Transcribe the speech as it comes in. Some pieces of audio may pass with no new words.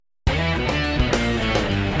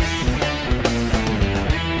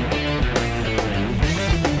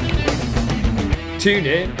Tune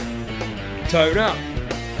in, tone up.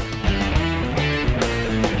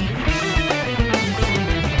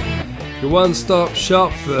 Your one-stop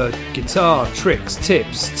shop for guitar tricks,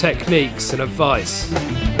 tips, techniques and advice.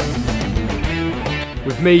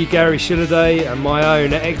 With me, Gary Shilladay, and my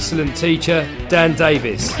own excellent teacher, Dan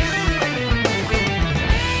Davis.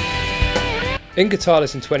 In Guitar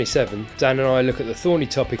Lesson 27, Dan and I look at the thorny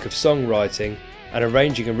topic of songwriting and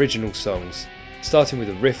arranging original songs, starting with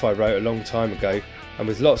a riff I wrote a long time ago, and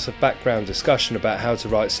with lots of background discussion about how to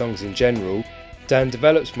write songs in general. Dan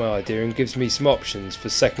develops my idea and gives me some options for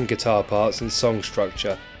second guitar parts and song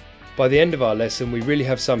structure. By the end of our lesson, we really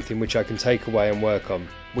have something which I can take away and work on.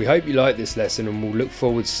 We hope you like this lesson, and we'll look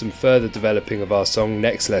forward to some further developing of our song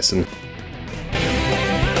next lesson.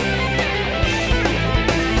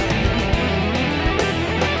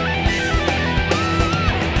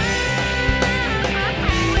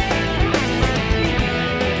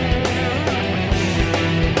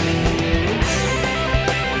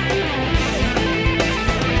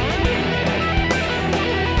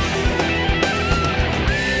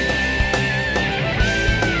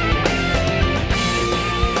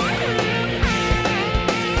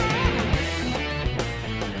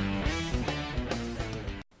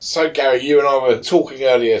 So Gary, you and I were talking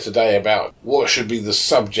earlier today about what should be the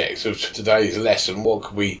subject of today's lesson. What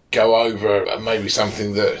could we go over, and maybe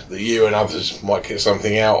something that you and others might get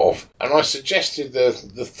something out of. And I suggested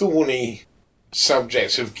the thorny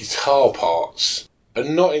subject of guitar parts,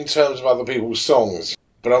 and not in terms of other people's songs,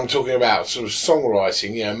 but I'm talking about sort of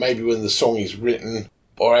songwriting, maybe when the song is written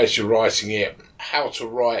or as you're writing it, how to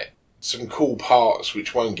write some cool parts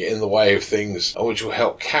which won't get in the way of things and which will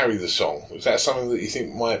help carry the song. Is that something that you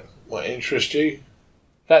think might interest you?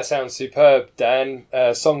 That sounds superb, Dan.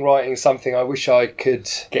 Songwriting is something I wish I could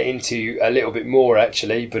get into a little bit more,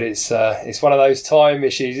 actually, but it's one of those time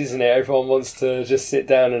issues, isn't it? Everyone wants to just sit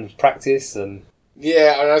down and practice. And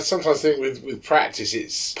yeah, and I sometimes think with practice,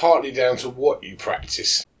 it's partly down to what you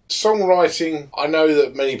practice. Songwriting, I know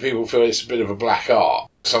that many people feel it's a bit of a black art.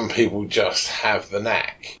 Some people just have the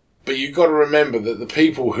knack. But you've got to remember that the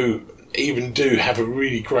people who even do have a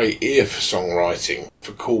really great ear for songwriting,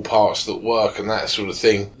 for cool parts that work and that sort of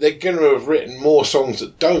thing, they're going to have written more songs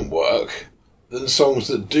that don't work than songs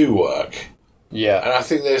that do work. Yeah. And I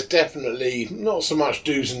think there's definitely, not so much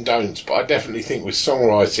do's and don'ts, but I definitely think with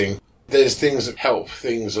songwriting, there's things that help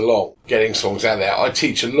things along, getting songs out there. I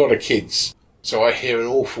teach a lot of kids, so I hear an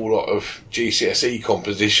awful lot of GCSE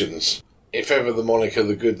compositions. If ever the moniker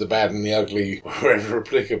the good, the bad and the ugly were ever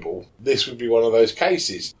applicable, this would be one of those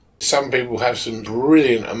cases. Some people have some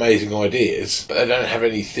brilliant, amazing ideas, but they don't have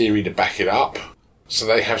any theory to back it up. So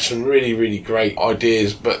they have some really, really great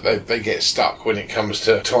ideas, but they get stuck when it comes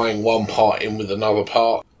to tying one part in with another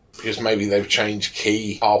part, because maybe they've changed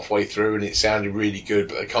key halfway through and it sounded really good,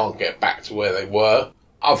 but they can't get back to where they were.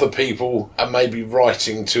 Other people are maybe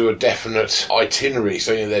writing to a definite itinerary,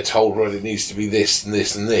 so they're told, right, it needs to be this and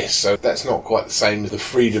this and this. So that's not quite the same as the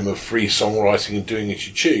freedom of free songwriting and doing as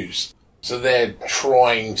you choose. So they're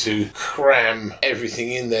trying to cram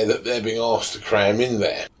everything in there that they're being asked to cram in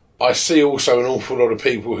there. I see also an awful lot of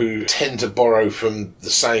people who tend to borrow from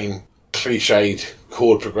the same cliched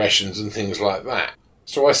chord progressions and things like that.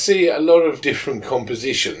 So I see a lot of different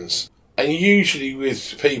compositions, and usually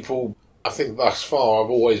with people, I think thus far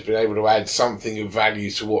I've always been able to add something of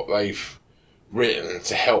value to what they've written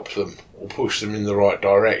to help them or push them in the right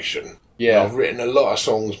direction. yeah, I've written a lot of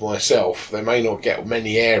songs myself. They may not get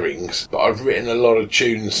many airings, but I've written a lot of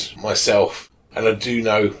tunes myself, and I do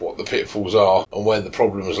know what the pitfalls are and where the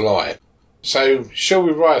problems lie. So, shall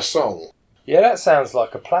we write a song? Yeah, that sounds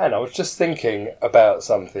like a plan. I was just thinking about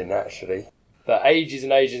something, actually. That ages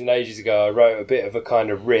and ages and ages ago, I wrote a bit of a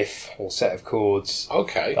kind of riff or set of chords.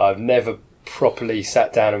 Okay. That I've never properly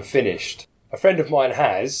sat down and finished. A friend of mine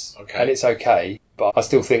has, and it's okay, but I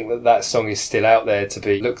still think that song is still out there to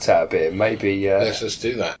be looked at a bit. Maybe... Let's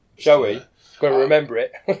do that. Shall we? Got to remember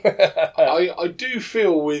it. I do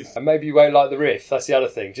feel with... And maybe you won't like the riff. That's the other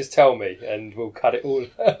thing. Just tell me and we'll cut it all.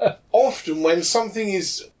 Often when something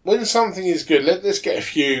is good, let's get a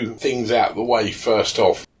few things out of the way first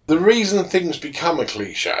off. The reason things become a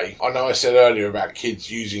cliche, I know I said earlier about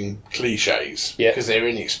kids using cliches because they're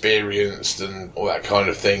inexperienced and all that kind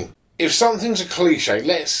of thing. If something's a cliche,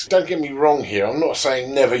 don't get me wrong here, I'm not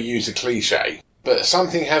saying never use a cliche, but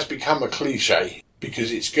something has become a cliche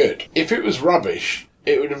because it's good. If it was rubbish,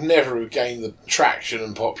 it would have never gained the traction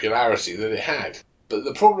and popularity that it had. But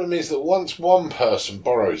the problem is that once one person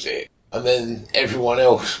borrows it, and then everyone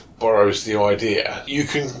else borrows the idea, you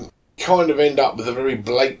can kind of end up with a very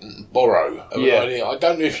blatant borrow of an idea. I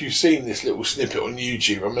don't know if you've seen this little snippet on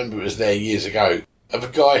YouTube. I remember it was there years ago. of a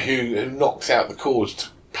guy who knocked out the chords to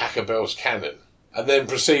Pachelbel's Canon and then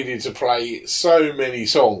proceeded to play so many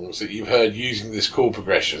songs that you've heard using this chord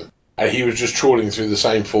progression, and he was just trawling through the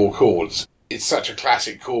same 4 chords. It's such a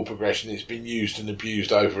classic chord progression, it's been used and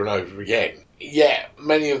abused over and over again. Yet,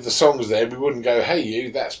 many of the songs there, we wouldn't go, hey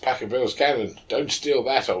you, that's Pachelbel's Canon, don't steal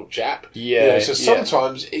that, old chap. Yeah. So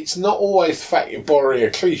sometimes it's not always the fact you're borrowing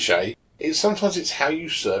a cliche, sometimes it's how you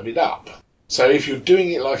serve it up. So if you're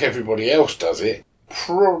doing it like everybody else does it,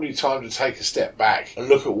 probably time to take a step back and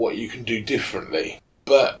look at what you can do differently.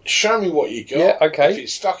 But show me what you got. Yeah, okay. If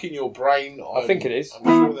it's stuck in your brain, I think it is. I'm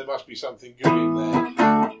sure there must be something good in there.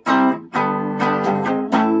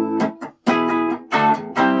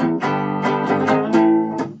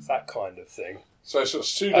 That kind of thing. So sort of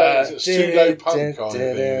pseudo punk kind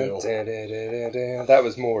of thing. That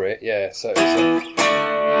was more it, yeah. So it's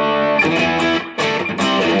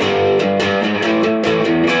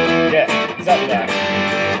yeah, exactly that.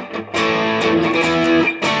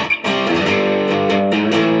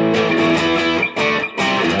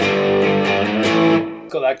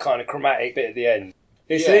 Got that kind of chromatic bit at the end.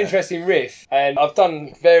 It's an interesting riff, and I've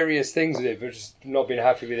done various things with it, but just not been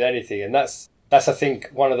happy with anything. And that's I think,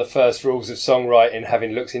 one of the first rules of songwriting,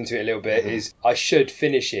 having looked into it a little bit, is I should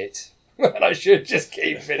finish it. And I should just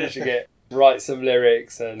keep finishing it. Write some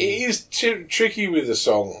lyrics. And it is tricky with the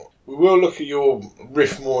song. We will look at your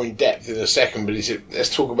riff more in depth in a second, but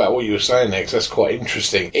let's talk about what you were saying there, because that's quite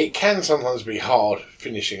interesting. It can sometimes be hard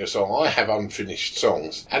finishing a song. I have unfinished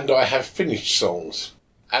songs, and I have finished songs.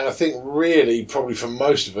 And I think really, probably for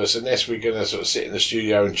most of us, unless we're going to sort of sit in the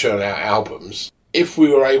studio and churn out albums, if we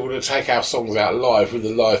were able to take our songs out live with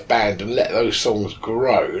a live band and let those songs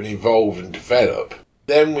grow and evolve and develop,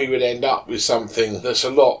 then we would end up with something that's a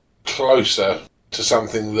lot closer to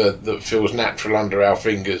something that feels natural under our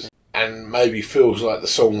fingers and maybe feels like the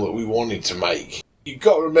song that we wanted to make. You've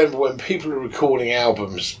got to remember, when people are recording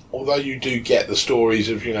albums, although you do get the stories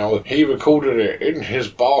of, he recorded it in his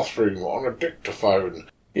bathroom on a dictaphone,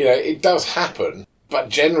 it does happen. But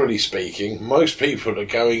generally speaking, most people are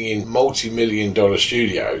going in multi-million-dollar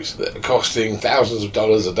studios that are costing thousands of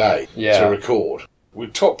dollars a day to record,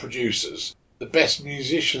 with top producers, the best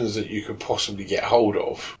musicians that you could possibly get hold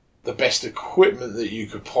of, the best equipment that you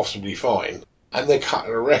could possibly find, and they're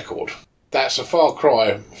cutting a record. That's a far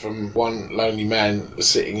cry from one lonely man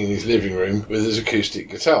sitting in his living room with his acoustic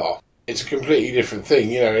guitar. It's a completely different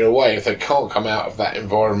thing. In a way, if they can't come out of that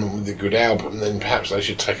environment with a good album, then perhaps they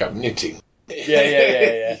should take up knitting.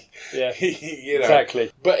 Yeah.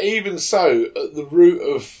 Exactly. But even so, at the root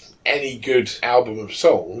of any good album of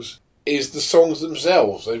songs is the songs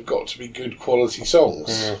themselves. They've got to be good quality songs.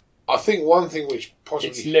 Mm. I think one thing which possibly...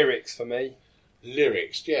 It's lyrics for me.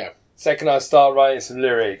 Lyrics, yeah. Second I start writing some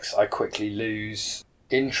lyrics, I quickly lose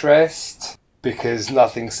interest because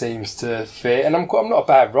nothing seems to fit. And I'm not a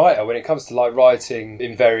bad writer when it comes to writing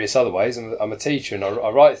in various other ways. I'm a teacher and I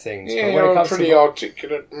write things. Yeah, you're a pretty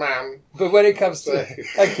articulate man. But when it comes to...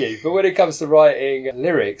 Thank you. But when it comes to writing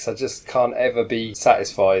lyrics, I just can't ever be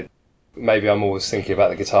satisfied. Maybe I'm always thinking about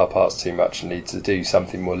the guitar parts too much and need to do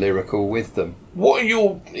something more lyrical with them. What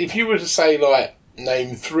are if you were to say,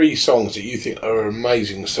 name 3 songs that you think are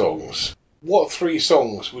amazing songs, what 3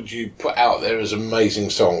 songs would you put out there as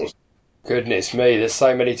amazing songs? Goodness me, there's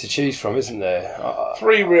so many to choose from, isn't there?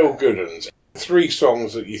 3 real good ones. 3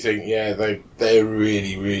 songs that you think, they're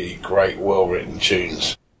really, really great, well-written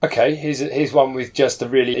tunes. Okay, here's one with just a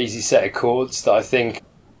really easy set of chords that I think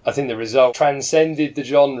the result transcended the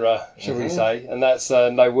genre, shall we say, and that's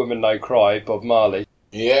No Woman, No Cry, Bob Marley.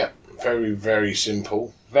 Yeah, very, very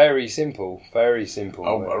simple. Very simple, very simple.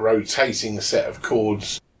 A rotating set of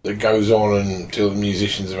chords that goes on until the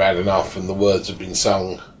musicians have had enough and the words have been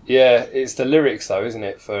sung. Yeah, it's the lyrics though, isn't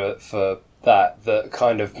it, for that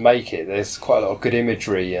kind of make it. There's quite a lot of good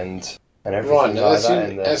imagery and everything right, now like that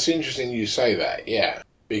in there. That's interesting you say that, yeah.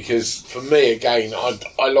 Because for me, again,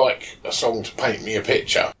 I like a song to paint me a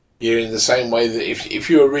picture. In the same way that if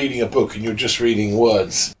you're reading a book and you're just reading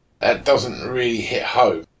words, that doesn't really hit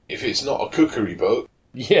home. If it's not a cookery book,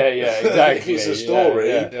 yeah, exactly. If it's a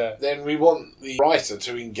story, then we want the writer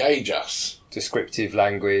to engage us. Descriptive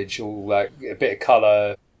language, all that, a bit of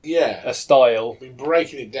colour, a style.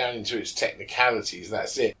 Breaking it down into its technicalities,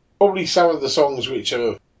 that's it. Probably some of the songs which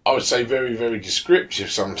are, I would say, very, very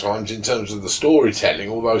descriptive sometimes in terms of the storytelling,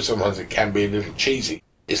 although sometimes it can be a little cheesy.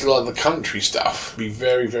 It's like the country stuff. Be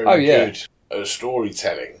very, very good at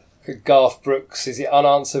storytelling. Garth Brooks, is it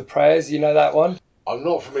Unanswered Prayers? You know that one? I'm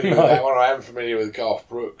not familiar with that one. I am familiar with Garth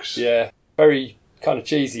Brooks. Yeah, very kind of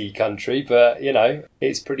cheesy country, but,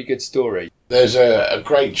 it's a pretty good story. There's a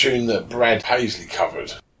great tune that Brad Paisley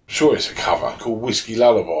covered, sure it's a cover, called Whiskey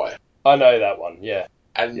Lullaby. I know that one, yeah.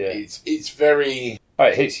 And it's very... Oh,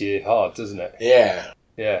 it hits you hard, doesn't it? Yeah.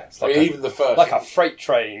 Yeah. It's like even the first... Like a freight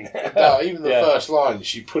train. No, even the first line,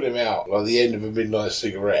 she put him out like the end of a midnight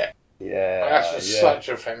cigarette. Yeah. That's just such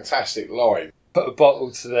a fantastic line. Put a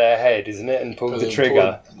bottle to their head, isn't it? And pull the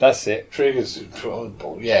trigger. That's it. Triggers. Bottle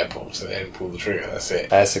to their head and pull the trigger. That's it.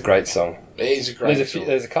 That's a great song. It is a great song.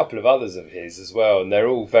 There's a couple of others of his as well, and they're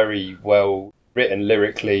all very well written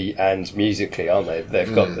lyrically and musically, aren't they?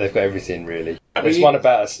 They've got everything really. There's one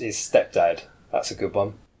about his stepdad. That's a good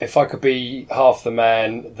one. If I could be half the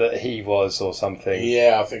man that he was, or something.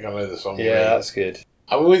 Yeah, I think I know the song. Yeah, that's good.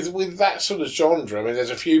 I mean, with that sort of genre, I mean, there's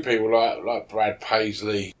a few people like Brad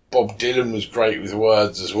Paisley. Bob Dylan was great with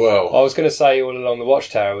words as well. I was going to say All Along the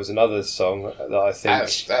Watchtower was another song that I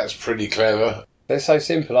think... That's pretty clever. They're so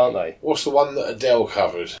simple, aren't they? What's the one that Adele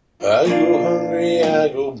covered? I go hungry, I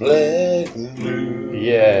go black and blue.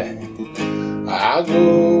 Yeah. I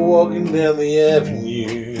go walking down the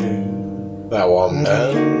avenue. That one.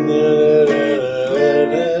 I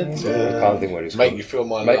can't think what it's Make called. You Feel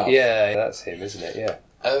My Love. Yeah, that's him, isn't it?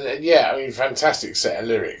 Yeah. I mean, fantastic set of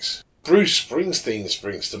lyrics. Bruce Springsteen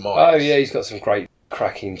springs to mind. Oh, yeah, he's got some great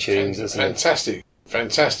cracking tunes, hasn't he?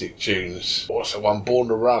 Fantastic tunes. What's the one? Born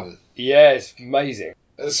to Run. Yeah, it's amazing.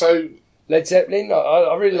 And so... Led Zeppelin,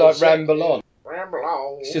 I really like Ramble On. Ramble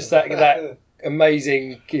On. It's just that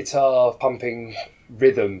amazing guitar pumping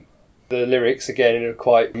rhythm. The lyrics, again, are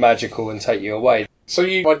quite magical and take you away. So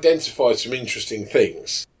you identified some interesting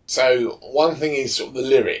things. So one thing is sort of the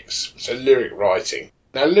lyrics, so lyric writing.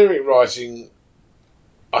 Now, lyric writing...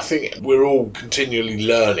 I think we're all continually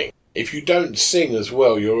learning. If you don't sing as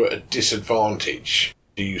well, you're at a disadvantage.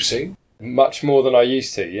 Do you sing? Much more than I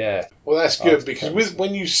used to, yeah. Well, that's good, because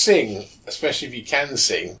when you sing, especially if you can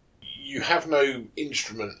sing, you have no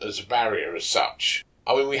instrument as a barrier as such.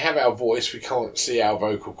 I mean, we have our voice, we can't see our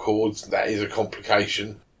vocal cords. That is a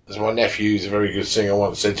complication. As my nephew, who's a very good singer,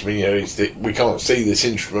 once said to me, we can't see this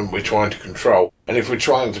instrument we're trying to control. And if we're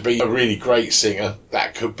trying to be a really great singer,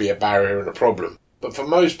 that could be a barrier and a problem. But for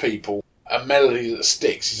most people, a melody that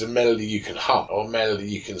sticks is a melody you can hum or a melody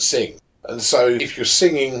you can sing. And so if you're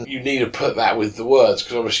singing, you need to put that with the words,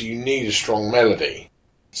 because obviously you need a strong melody.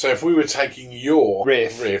 So if we were taking your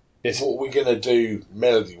riff what are we going to do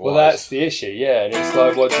melody-wise? Well, that's the issue, yeah. And it's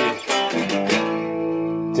like, what do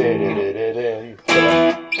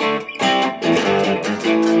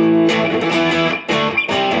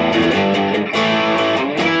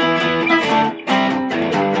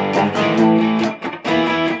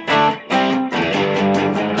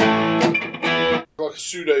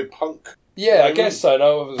pseudo-punk. Yeah, I guess so.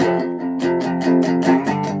 No,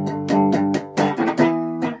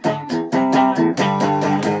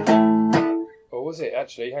 or was it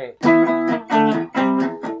actually? Hang on.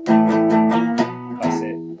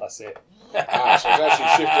 That's it. So it's actually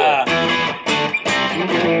shifted.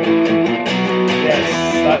 Yes,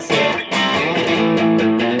 that's it.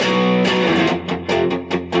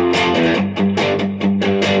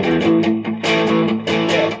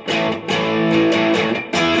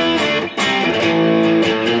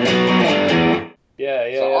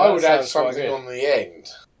 I would add something on the end.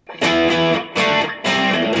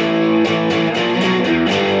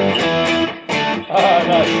 Ah,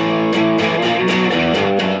 nice.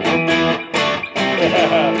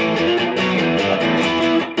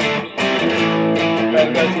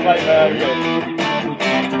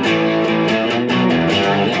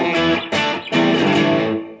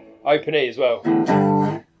 Open E as well.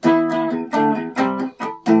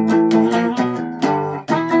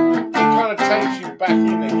 Back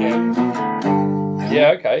in again.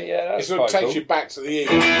 Yeah, okay, yeah, that's it sort of takes cool. you back to the E.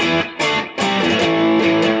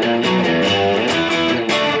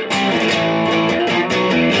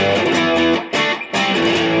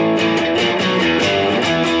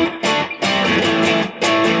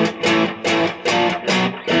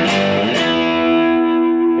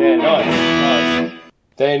 Yeah, nice.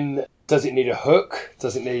 Then, does it need a hook?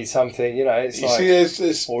 Does it need something? You know, it's you like, see,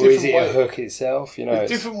 there's or is it a hook itself? You know,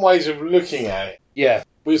 there's different ways of looking at it. Yeah.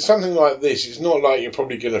 With something like this, it's not like you're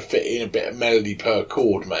probably going to fit in a bit of melody per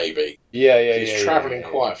chord, maybe. Yeah. It's travelling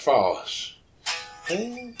quite fast.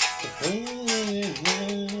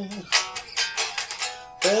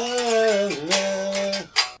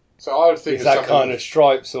 So I would think is that kind of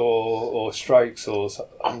stripes or strokes or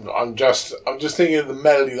something? I'm just thinking of the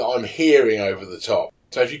melody that I'm hearing over the top.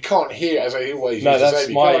 So if you can't hear it, as I always used to say,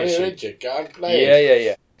 you can't hear it, you can't play it.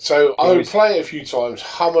 Yeah. So I would play it a few times,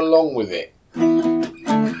 hum along with it. A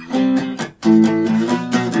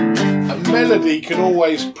melody can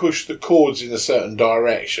always push the chords in a certain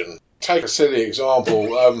direction. take a silly example.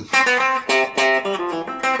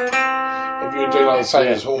 If you do like the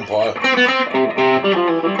Sailor's Hornpipe.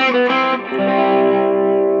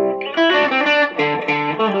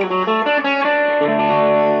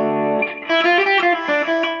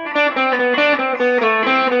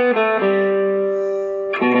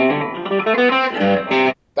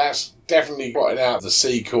 That's definitely writing out the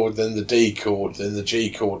C chord, then the D chord, then the G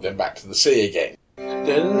chord, then back to the C again.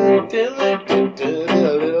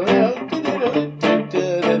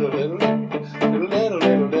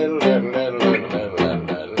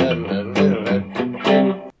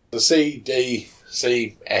 The C, D,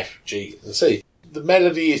 C, F, G, and C. The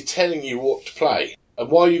melody is telling you what to play. And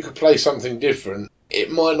while you could play something different,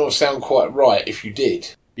 it might not sound quite right if you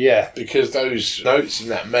did. Yeah. Because those notes in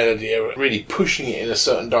that melody are really pushing it in a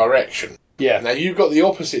certain direction. Yeah. Now, you've got the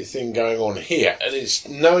opposite thing going on here, and it's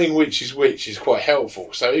knowing which is quite helpful.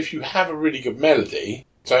 So if you have a really good melody,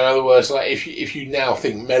 so in other words, like if you now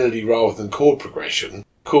think melody rather than chord progression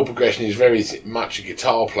is very much a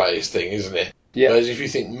guitar player's thing, isn't it? Yeah. Whereas if you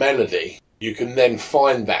think melody, you can then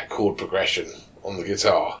find that chord progression on the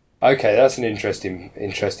guitar. Okay, that's an interesting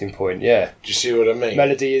point, yeah. Do you see what I mean?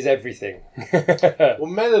 Melody is everything. Well,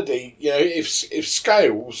 melody, if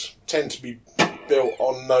scales tend to be built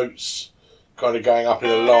on notes kind of going up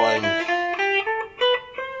in a line,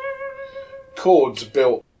 chords are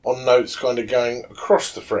built on notes kind of going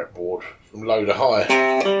across the fretboard from low to high.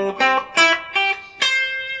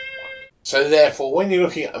 So therefore, when you're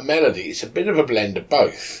looking at a melody, it's a bit of a blend of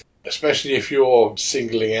both, especially if you're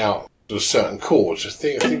singling out certain chords.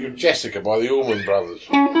 Think of Jessica by the Allman Brothers.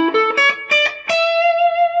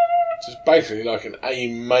 It's basically like an A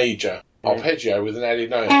major arpeggio with an added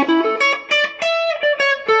note.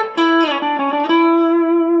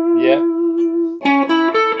 Yeah.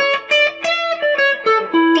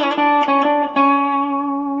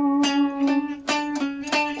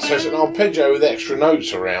 So it's an arpeggio with extra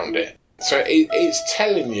notes around it. So it's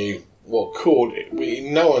telling you what chord,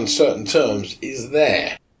 in no uncertain terms, is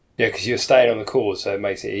there. Yeah, because you're staying on the chord, so it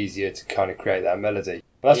makes it easier to kind of create that melody.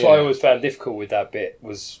 That's what I always found difficult with that bit,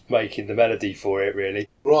 was making the melody for it, really.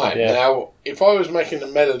 Right, yeah. Now, if I was making a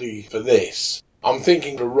melody for this, I'm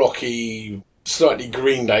thinking the rocky, slightly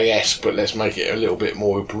Green Day-esque, but let's make it a little bit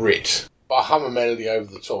more Brit. I hum a melody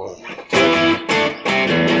over the top of it.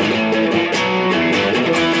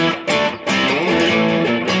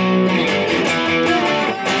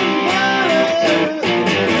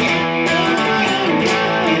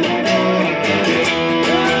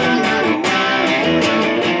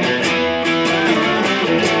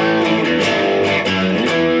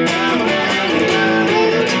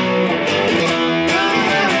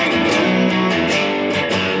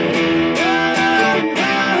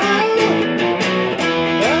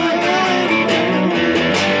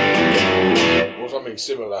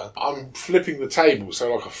 Similar. I'm flipping the table,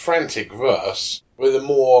 so like a frantic verse with a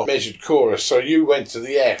more measured chorus. So you went to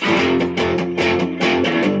the F.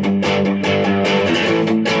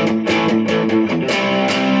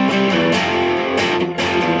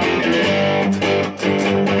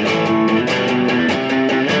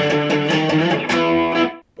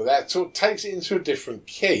 But that sort of takes it into a different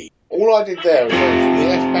key. All I did there was went from the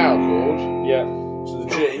F power chord to the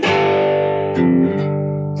G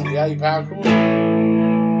to the A power chord.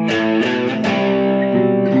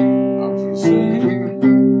 Up to the C.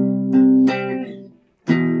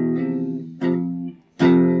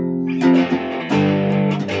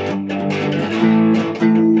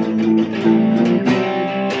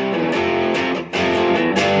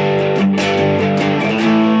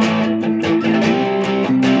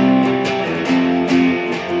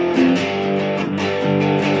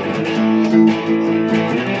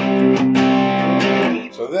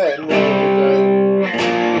 So then we'll go.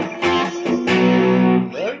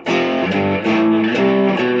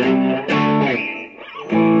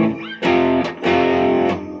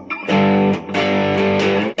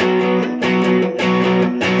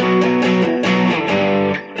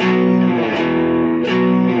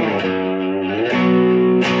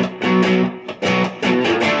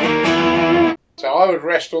 So I would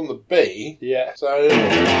rest on the B. Yeah. So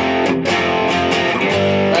imagine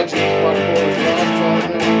it's my chorus last time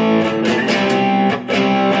then.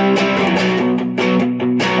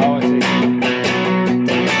 Oh, I see.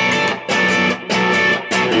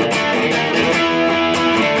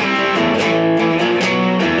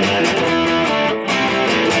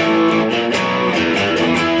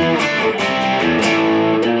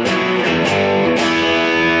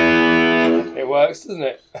 It works, doesn't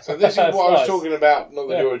it? So this is That's what I was nice. talking about, not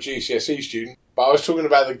that you're a GCSE student, but I was talking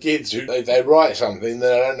about the kids who they write something, then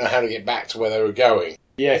they don't know how to get back to where they were going.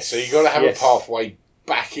 Yes. So you've got to have a pathway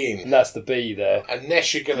back in. And that's the B there.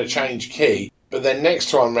 Unless you're going to change key, but then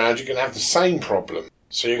next time round you're going to have the same problem.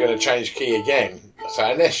 So you're going to change key again. So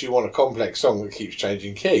unless you want a complex song that keeps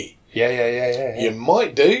changing key. Yeah. You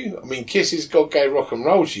might do. I mean, Kiss's God Gave Rock and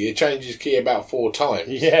Roll to You changes key about 4 times.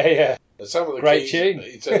 Yeah. And some of the Great keys, tune.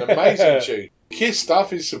 It's an amazing tune. Kiss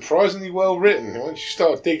stuff is surprisingly well written. Once you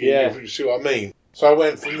start digging, you'll see what I mean. So I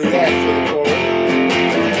went from the F to the chorus.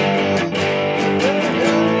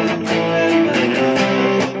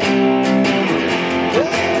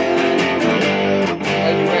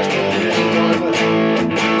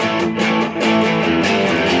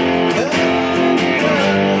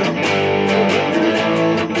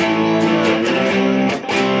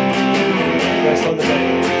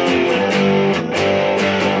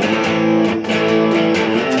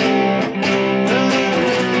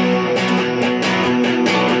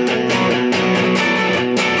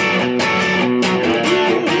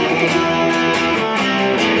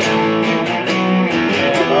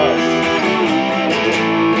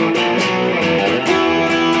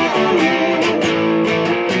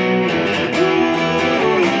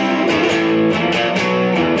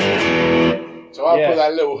 Put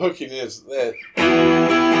that little hook in there.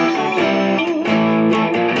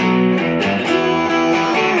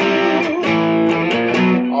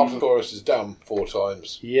 After the chorus is done 4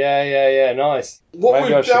 times. Yeah, nice. What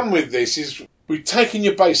we've done with this is we've taken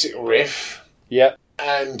your basic riff. Yep.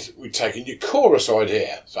 And we've taken your chorus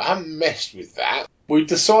idea. So I haven't messed with that. We've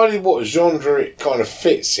decided what genre it kind of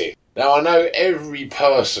fits in. Now I know every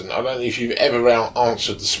person, I don't know if you've ever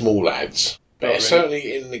answered the Small Lads. But really.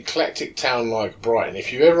 Certainly in an eclectic town like Brighton,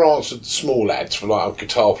 if you ever answered the Small Lads for like a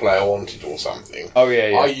Guitar Player Wanted or something. Oh,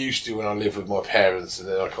 yeah. I used to when I lived with my parents, and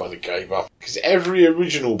then I kind of gave up. Because every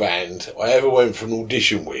original band I ever went for an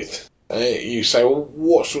audition with, you say, well,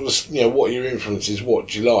 what sort of, what are your influences, what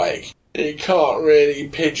do you like? You can't really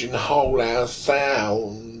pigeonhole our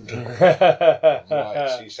sound. Right,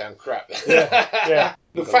 so you sound crap. Yeah.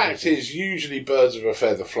 The fact is, usually birds of a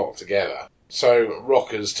feather flock together. So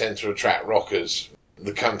rockers tend to attract rockers.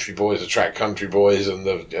 The country boys attract country boys, and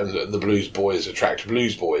the blues boys attract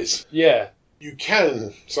blues boys. Yeah. You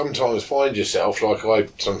can sometimes find yourself, like I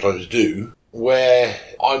sometimes do, where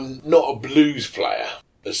I'm not a blues player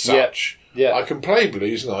as such. Yeah. I can play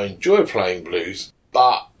blues and I enjoy playing blues,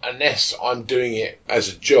 but unless I'm doing it as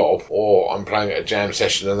a job or I'm playing at a jam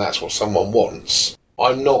session and that's what someone wants,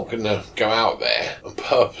 I'm not going to go out there and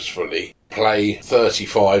purposefully play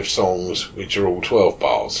 35 songs which are all 12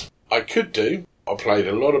 bars. I could do. I played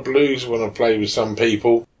a lot of blues when I played with some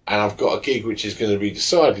people, and I've got a gig which is going to be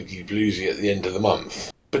decidedly bluesy at the end of the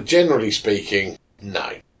month. But generally speaking,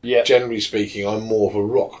 no. Yeah. Generally speaking, I'm more of a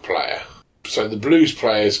rock player. So the blues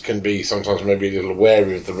players can be sometimes maybe a little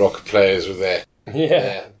wary of the rock players with their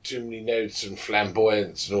too many notes and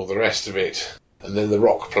flamboyance and all the rest of it. And then the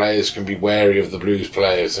rock players can be wary of the blues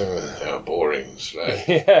players. Boring, slow.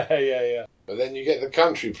 Yeah. But then you get the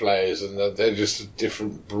country players, and they're just a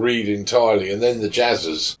different breed entirely. And then the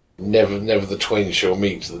jazzers. Never the twain shall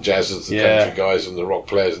meet. The jazzers, the country guys, and the rock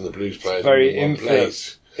players and the blues players. Very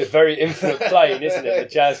infinite. It's very infinite plane, isn't it? The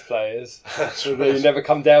jazz players. That's right. You never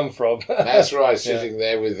come down from. That's right, sitting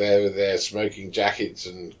there with their smoking jackets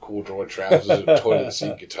and corduroy trousers and toilet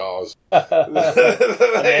seat guitars. And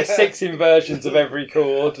there's 6 inversions of every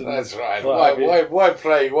chord. And that's right. Why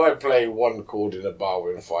play one chord in a bar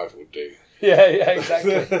when 5 would do? Yeah,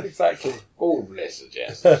 exactly. God bless the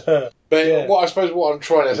jazzers. But what I'm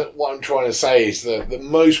trying to say is that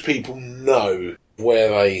most people know where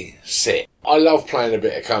they sit. I love playing a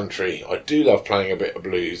bit of country. I do love playing a bit of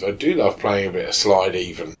blues. I do love playing a bit of slide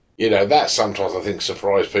even. That sometimes I think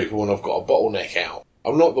surprises people when I've got a bottleneck out.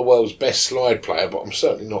 I'm not the world's best slide player, but I'm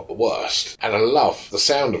certainly not the worst. And I love the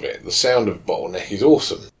sound of it. The sound of bottleneck is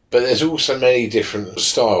awesome. But there's also many different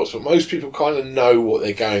styles. But most people kind of know what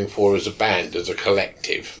they're going for as a band, as a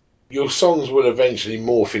collective. Your songs will eventually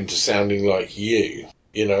morph into sounding like you.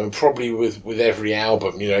 And probably with every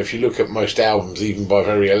album, if you look at most albums, even by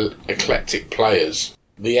very eclectic players,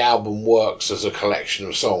 the album works as a collection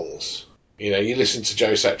of songs. You listen to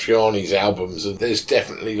Joe Satriani's albums, and there's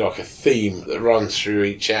definitely like a theme that runs through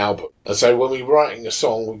each album. And so when we're writing a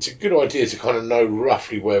song, it's a good idea to kind of know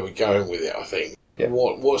roughly where we're going with it, I think. Yeah.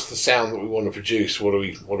 What's the sound that we want to produce? What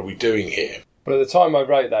are we doing here? Well, at the time I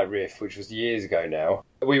wrote that riff, which was years ago now,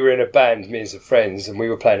 we were in a band, me and some friends, and we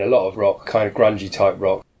were playing a lot of rock, kind of grungy type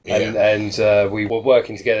rock. And we were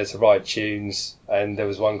working together to write tunes, and there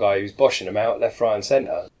was one guy who was boshing them out left, right and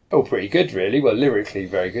centre. All pretty good, really. Well, lyrically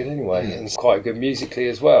very good anyway, and quite good musically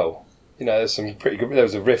as well. There's some pretty good... There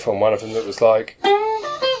was a riff on one of them that was like...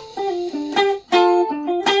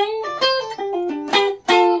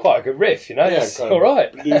 like a riff, you know. Yeah, It's kind of all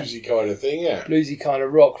right. bluesy kind of thing, yeah. Bluesy kind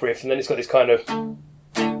of rock riff, and then it's got this kind of...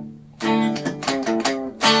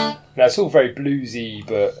 Now, it's all very bluesy,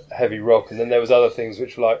 but heavy rock, and then there was other things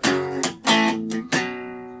which were like...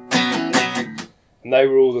 And they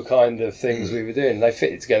were all the kind of things we were doing. They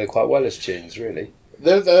fitted together quite well as tunes, really.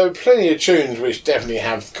 There are plenty of tunes which definitely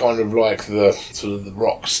have kind of like the sort of the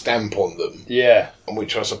rock stamp on them. Yeah. And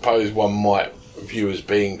which I suppose one might view as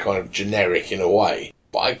being kind of generic in a way.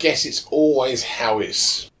 But I guess it's always how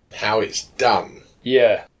it's done.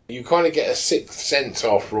 Yeah. You kind of get a sixth sense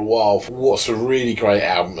after a while for what's a really great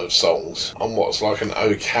album of songs and what's like an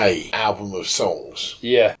okay album of songs.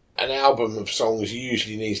 Yeah. An album of songs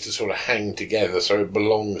usually needs to sort of hang together so it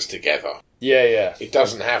belongs together. Yeah, yeah. It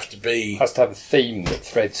doesn't have to be... It has to have a theme that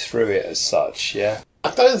threads through it as such, yeah.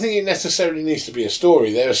 I don't think it necessarily needs to be a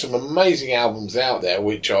story. There are some amazing albums out there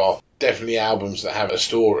which are definitely albums that have a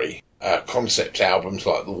story. Concept albums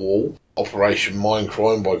like The Wall, Operation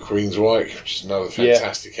Mindcrime by Queensryche, which is another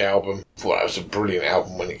fantastic album. I thought that was a brilliant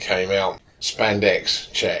album when it came out.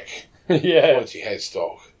 Spandex, check. Yeah. Pointy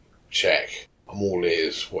Headstock, check. I'm all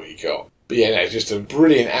ears, what you got. But yeah, no, just a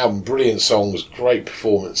brilliant album, brilliant songs, great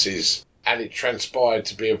performances. And it transpired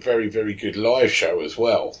to be a very, very good live show as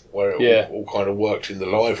well, where it all kind of worked in the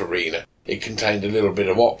live arena. It contained a little bit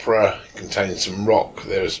of opera, it contained some rock,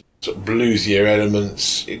 there was sort of bluesier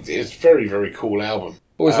elements. It's a very, very cool album.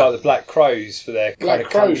 Always like the Black Crows for their kind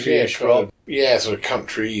of country-ish rock. Sort of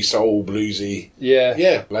country, soul, bluesy. Yeah.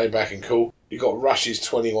 Yeah, laid back and cool. You got Rush's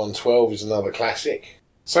 2112 is another classic.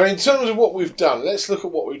 So in terms of what we've done, let's look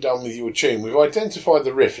at what we've done with your tune. We've identified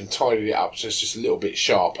the riff and tidied it up so it's just a little bit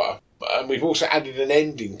sharper. And we've also added an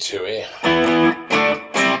ending to it,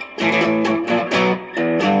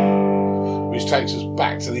 which takes us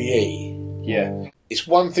back to the E. Yeah. It's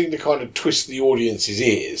one thing to kind of twist the audience's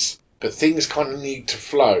ears, but things kind of need to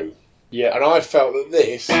flow. Yeah. And I felt that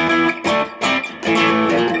this,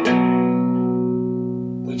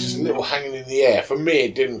 which is a little hanging in the air, for me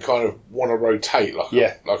it didn't kind of want to rotate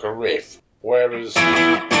like a riff. Whereas...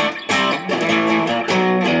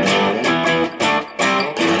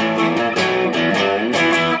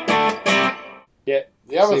 Yeah.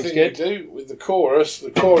 The other thing you do with the chorus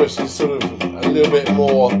is sort of a little bit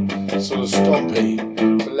more sort of stompy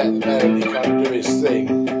to let the melody kind of do its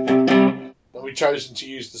thing. And we've chosen to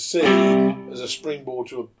use the C as a springboard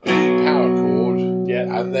to a B power chord.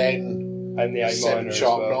 Yeah. And then the A 7 minor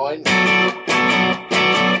sharp as well. 9.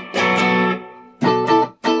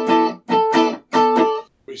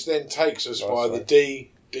 Which then takes us via the D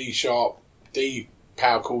sharp, D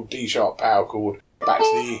power chord, D sharp power chord, back to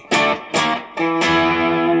the E.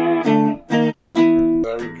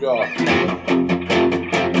 There we go.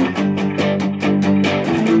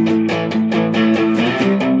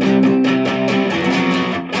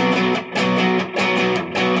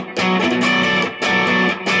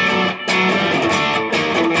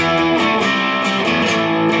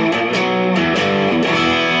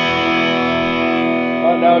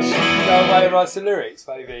 Now way to write some lyrics,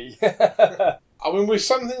 maybe. I mean, with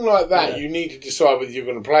something like that, you need to decide whether you're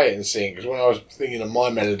going to play it and sing. Because when I was thinking of my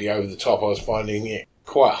melody over the top, I was finding it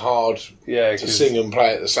quite hard to sing and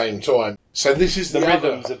play at the same time. So this is the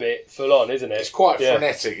rhythm's a bit full on, isn't it? It's quite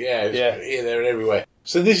frenetic, It's here, there, and everywhere.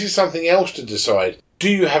 So this is something else to decide. Do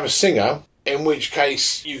you have a singer? In which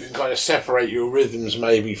case, you can kind of separate your rhythms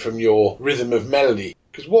maybe from your rhythm of melody.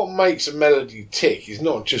 Because what makes a melody tick is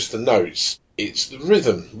not just the notes. It's the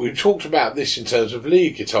rhythm. We've talked about this in terms of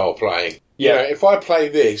lead guitar playing. Yeah. You know, if I play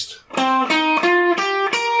this,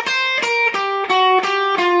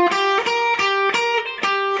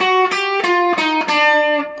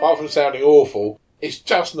 apart from sounding awful, it's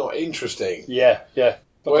just not interesting. Yeah, yeah.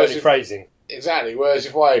 Not got any phrasing. Exactly. Whereas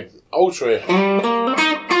if I alter it, a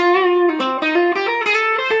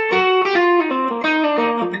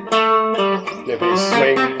bit of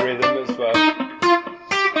swing rhythm as well.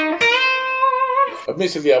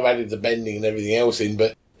 Admittedly, I've added the bending and everything else in,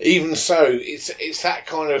 but even so, it's that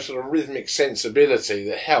kind of sort of rhythmic sensibility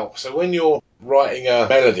that helps. So when you're writing a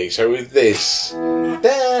melody, so with this, da,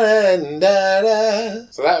 da, da, da,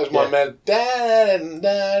 so that was my melody. Da, da, da,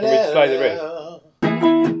 da, Want me to play the riff?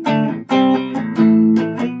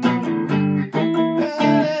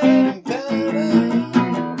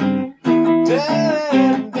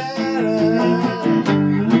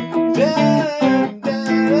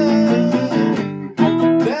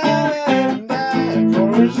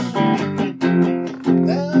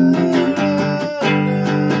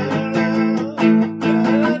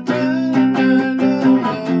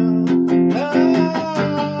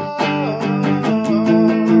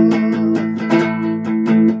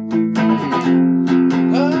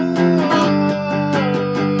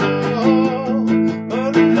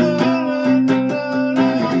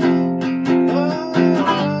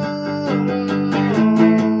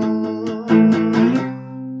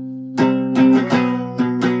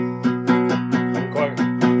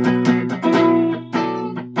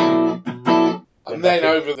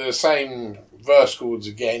 the same verse chords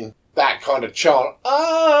again. That kind of chant.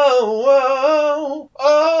 Oh,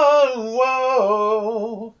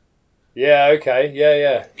 whoa. Yeah, okay.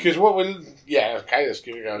 Yeah. Because what we're... Yeah, okay, let's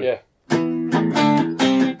give it a go. Yeah.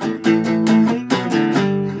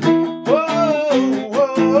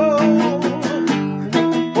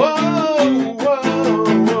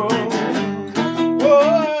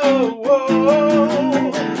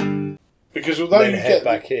 Because although you get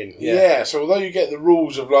back in, so although you get the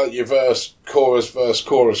rules of like your verse, chorus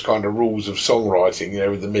kind of rules of songwriting,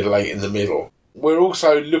 with the middle eight in the middle, we're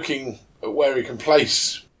also looking at where we can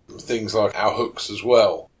place things like our hooks as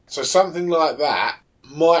well. So something like that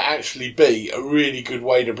might actually be a really good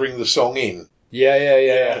way to bring the song in.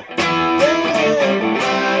 Yeah.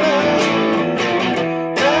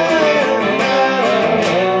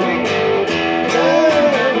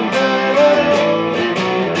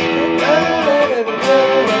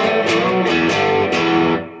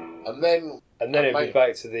 And then it'd be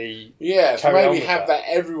back to the... Yeah, so maybe have that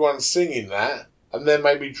everyone singing that, and then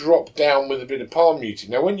maybe drop down with a bit of palm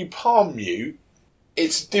muting. Now, when you palm mute,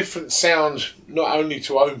 it's a different sound, not only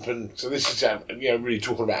to open... So this is, really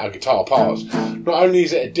talking about our guitar parts. Not only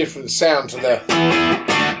is it a different sound to the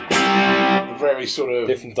very sort of...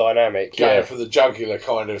 Different dynamic, going for the jugular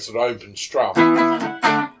kind of sort of open strum.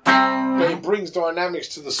 But it brings dynamics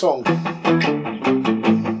to the song.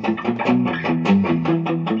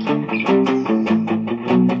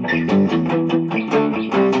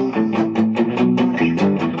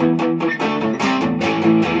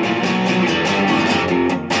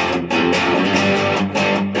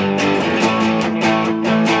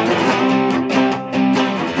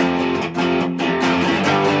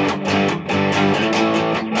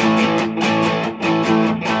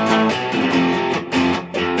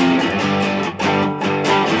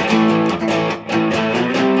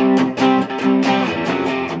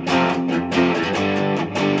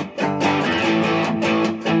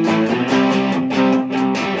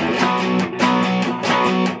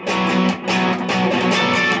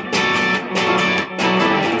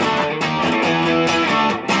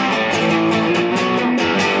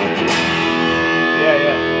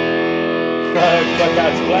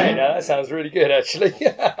 That sounds really good, actually.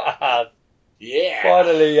 Yeah.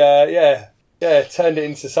 Finally, turned it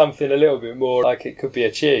into something a little bit more like it could be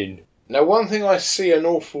a tune. Now, one thing I see an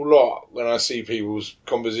awful lot when I see people's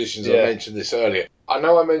compositions, I mentioned this earlier. I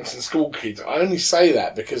know I mentioned school kids. I only say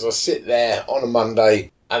that because I sit there on a Monday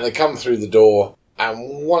and they come through the door,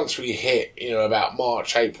 and once we hit, about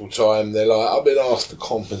March, April time, they're like, I've been asked for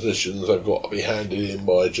compositions I've got to be handed in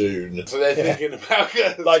by June. So they're thinking about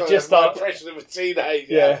like just the pressure of a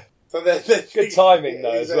teenager. Yeah. So they're good timing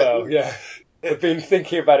though as well. Yeah. They've been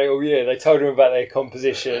thinking about it all year. They told them about their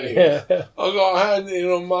composition. Yeah. I've got to hand it in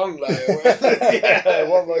on Monday.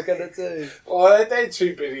 What am I going to do? Well, they're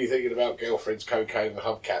too busy thinking about girlfriends, cocaine and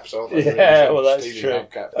hubcaps, aren't they? Yeah, well, that's true.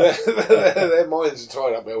 Their minds are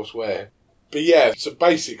tied up elsewhere. But yeah, so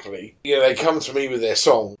basically, they come to me with their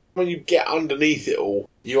song. When you get underneath it all,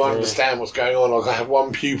 you understand what's going on. Like I had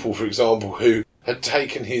one pupil, for example, who had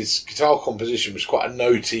taken his guitar composition, which was quite a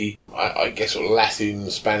notey, I guess sort of Latin,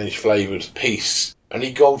 Spanish flavoured piece. And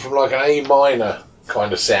he'd gone from like an A minor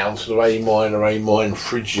kind of sound, sort of A minor,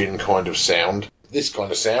 Phrygian kind of sound. This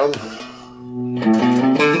kind of sound.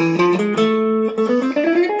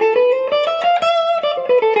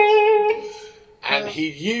 And he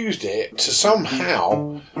used it to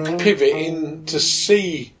somehow pivot into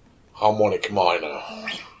C harmonic minor.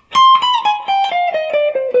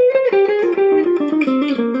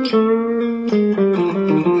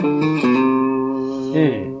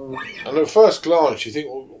 And at first glance you think,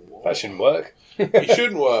 well, that shouldn't work. It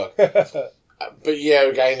shouldn't work. But yeah,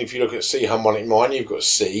 again, if you look at C harmonic minor, you've got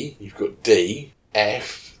C, you've got D,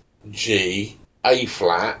 F, G, A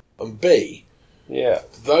flat and B. Yeah.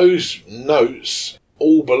 Those notes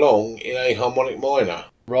all belong in A harmonic minor.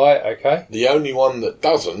 Right, okay. The only one that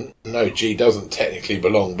doesn't, G doesn't technically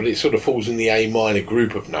belong, but it sort of falls in the A minor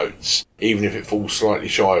group of notes, even if it falls slightly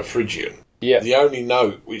shy of Phrygian. Yeah. The only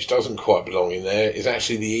note which doesn't quite belong in there is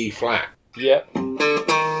actually the E flat. Yeah.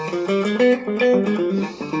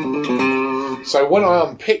 So when I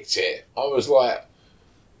unpicked it, I was like,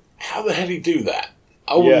 how the hell did he do that?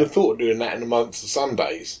 I wouldn't have thought of doing that in amongst the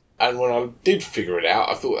Sundays. And when I did figure it out,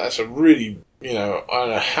 I thought that's a really, I don't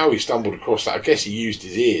know how he stumbled across that. I guess he used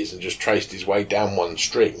his ears and just traced his way down one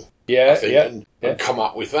string. Yeah, I think, and come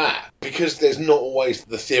up with that. Because there's not always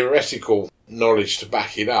the theoretical knowledge to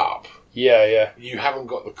back it up. Yeah. You haven't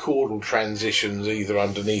got the chordal transitions either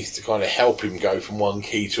underneath to kind of help him go from one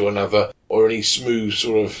key to another, or any smooth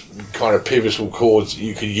sort of kind of pivotal chords that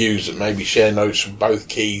you could use that maybe share notes from both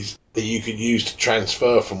keys that you could use to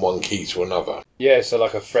transfer from one key to another. Yeah, so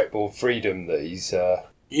like a fretboard freedom that he's...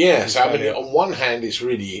 Yeah, so I mean, on one hand, it's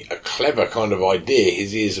really a clever kind of idea.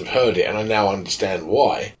 His ears have heard it, and I now understand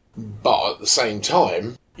why. But at the same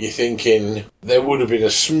time, you're thinking there would have been a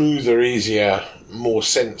smoother, easier, more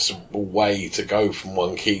sensible way to go from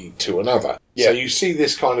one key to another. Yeah. So you see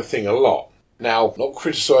this kind of thing a lot. Now, not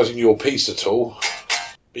criticising your piece at all,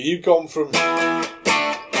 but you've gone from...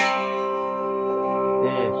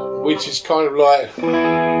 Which is kind of like...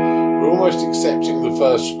 We're almost accepting the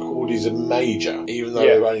first chord is a major, even though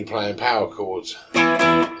we're only playing power chords. So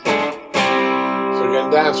we're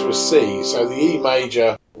going down to a C, so the E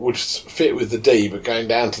major would fit with the D, but going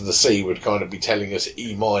down to the C would kind of be telling us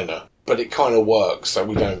E minor. But it kind of works, so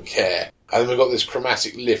we don't care. And then we've got this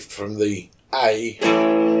chromatic lift from the A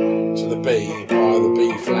to the B via the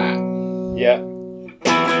B flat. Yeah.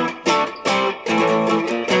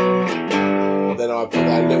 Then I put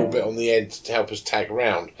that little bit on the end to help us tag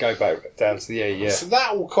around. Go back down to the E, yeah. So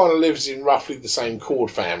that all kind of lives in roughly the same chord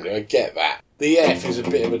family, I get that. The F is a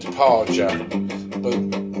bit of a departure, but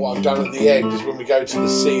what I've done at the end is when we go to the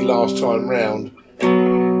C last time round,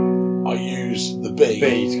 I use the B.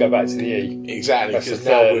 B to go back to the E. Exactly, because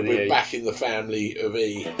now we're back in the family of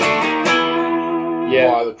E.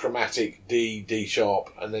 Via the chromatic D, D sharp,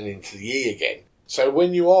 and then into the E again. So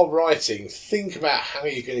when you are writing, think about how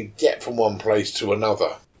you're going to get from one place to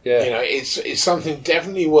another. Yeah. You know, it's something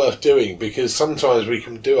definitely worth doing, because sometimes we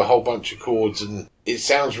can do a whole bunch of chords and it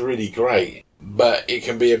sounds really great, but it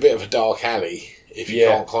can be a bit of a dark alley if you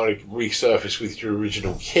can't kind of resurface with your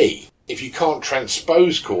original key. If you can't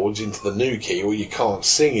transpose chords into the new key, or you can't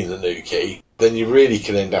sing in the new key, then you really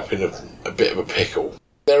can end up in a bit of a pickle.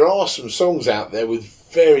 There are some songs out there with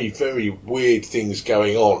very, very weird things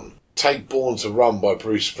going on. Take Born to Run by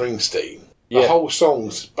Bruce Springsteen. The whole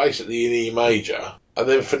song's basically in E major, and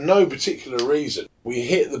then for no particular reason, we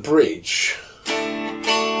hit the bridge,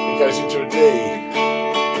 it goes into a D.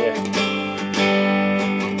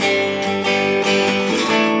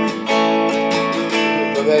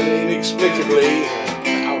 But then inexplicably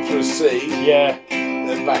up to a C.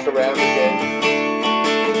 Then back around again.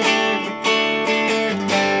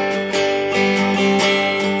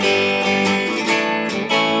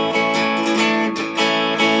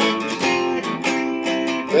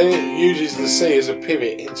 Then it uses the C as a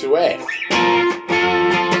pivot into F.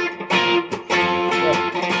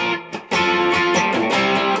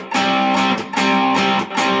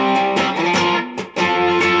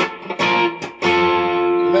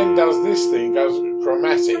 And then does this thing, goes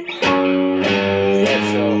chromatic. The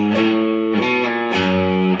F sharp.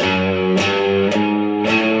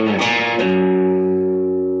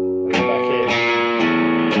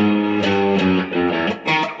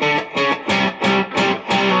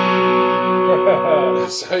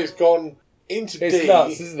 So it's gone into D. It's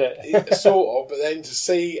nuts, isn't it? Sort of, but then to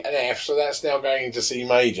C and F, so that's now going into C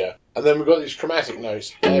major. And then we've got these chromatic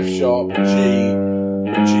notes. F sharp, G,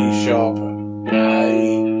 G sharp, A,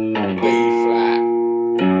 B flat,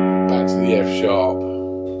 back to the F sharp.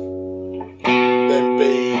 Then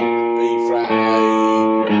B, B flat,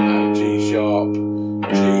 A, G sharp,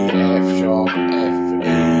 G, F sharp, F,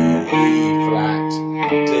 E flat,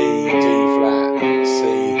 D, D flat, C.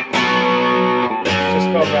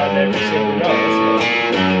 Got around every single note, isn't it?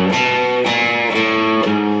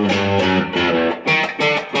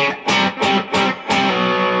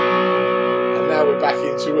 And now we're back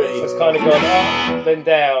into E. So it's kind of gone up, then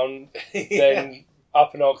down, then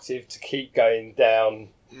up an octave to keep going down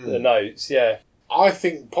the notes, I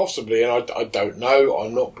think possibly, and I don't know,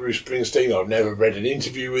 I'm not Bruce Springsteen, I've never read an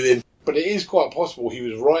interview with him, but it is quite possible he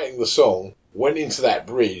was writing the song, went into that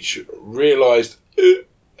bridge, realised,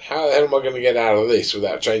 how the hell am I going to get out of this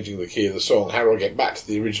without changing the key of the song? How do I get back to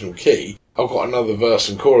the original key? I've got another verse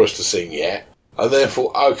and chorus to sing yet. And then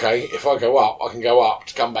thought, okay, if I go up, I can go up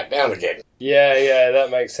to come back down again. Yeah, that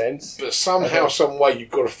makes sense. But somehow, some way, you've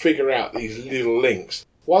got to figure out these little links.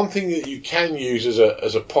 One thing that you can use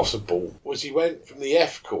as a possible was he went from the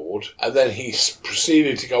F chord and then he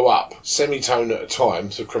proceeded to go up semitone at a time,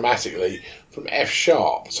 so chromatically, from F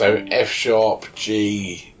sharp. So F sharp,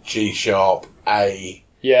 G, G sharp, A.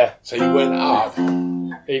 Yeah. So you went up.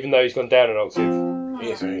 Even though he's gone down an octave.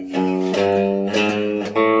 Yes, then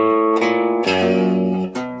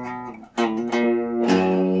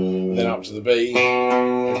up to the B,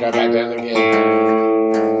 and go back down again.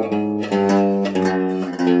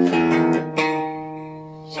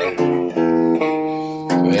 So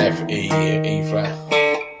the F E, E flat.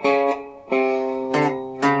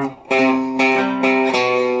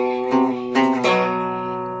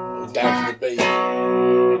 And down to the B.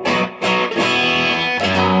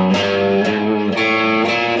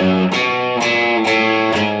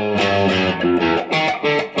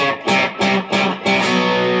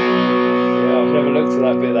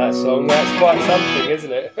 That bit of that song, that's quite something,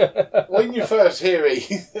 isn't it? When you first hear it,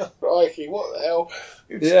 crikey, what the hell?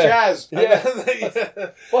 It's Yeah. jazz. Yeah.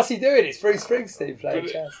 What's he doing? It's Bruce Springsteen playing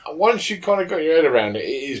But jazz. once you kind of got your head around it,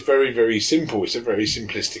 it is very, very simple. It's a very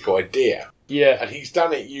simplistic idea. Yeah. And he's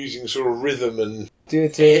done it using sort of rhythm and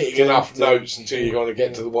hitting enough notes until you kind of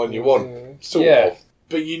get to the one you want. Sort of.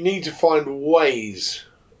 But you need to find ways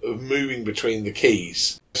of moving between the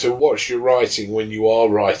keys. So watch your writing when you are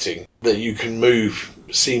writing, that you can move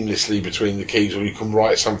seamlessly between the keys, or you can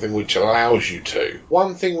write something which allows you to.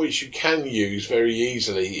 One thing which you can use very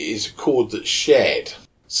easily is a chord that's shared.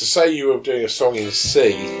 So say you were doing a song in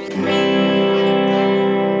C.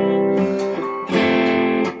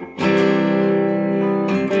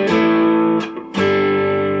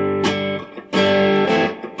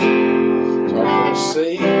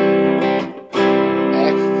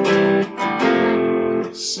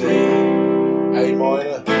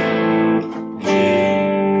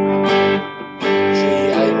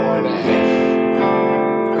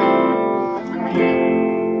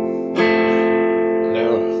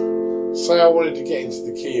 I wanted to get into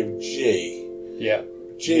the key of G. Yeah.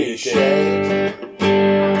 G is shared.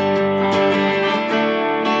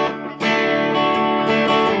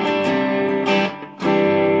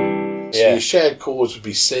 So your shared chords would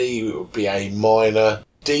be C, it would be A minor.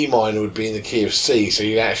 D minor would be in the key of C, so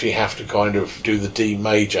you'd actually have to kind of do the D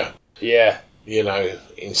major. Yeah. You know,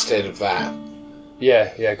 instead of that.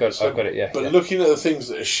 Yeah, I've got it, yeah. But looking at the things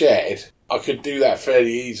that are shared, I could do that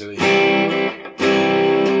fairly easily.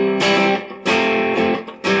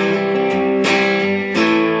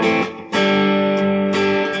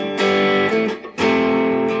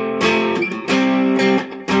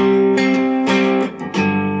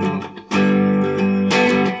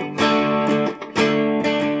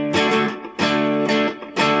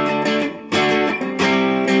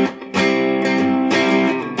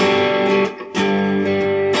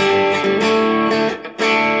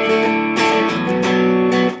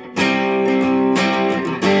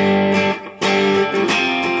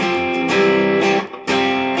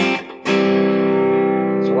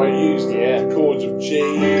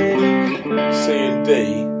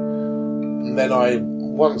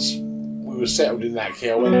 Once we were settled in that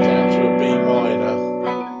key, I went down to a B minor,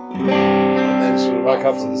 and then sort of back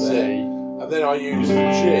up to the C, and then I used the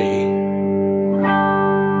G,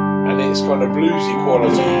 and it's kind of bluesy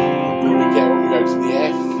quality that we get when we go to the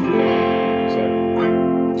F,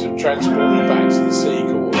 to transport me back to the C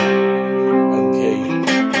chord and key.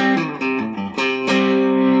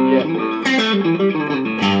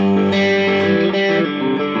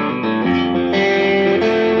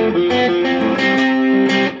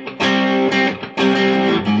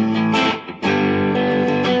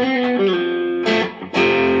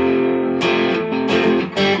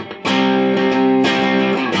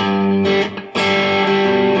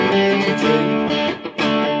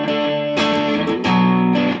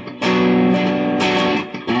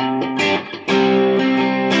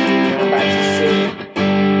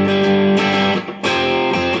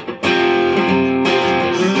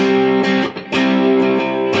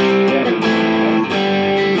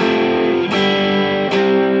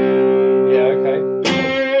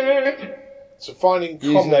 Finding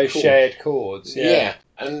using those shared chords,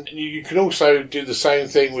 and you can also do the same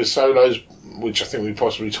thing with solos, which I think we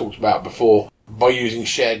possibly talked about before, by using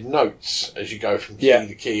shared notes as you go from key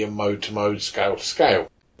to key and mode to mode, scale to scale.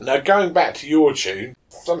 Now, going back to your tune,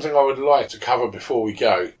 something I would like to cover before we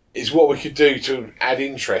go is what we could do to add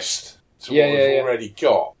interest to what we've already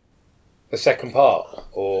got. The second part,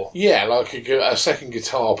 or like a second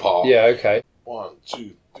guitar part. Yeah, okay. 1,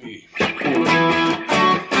 2, 3.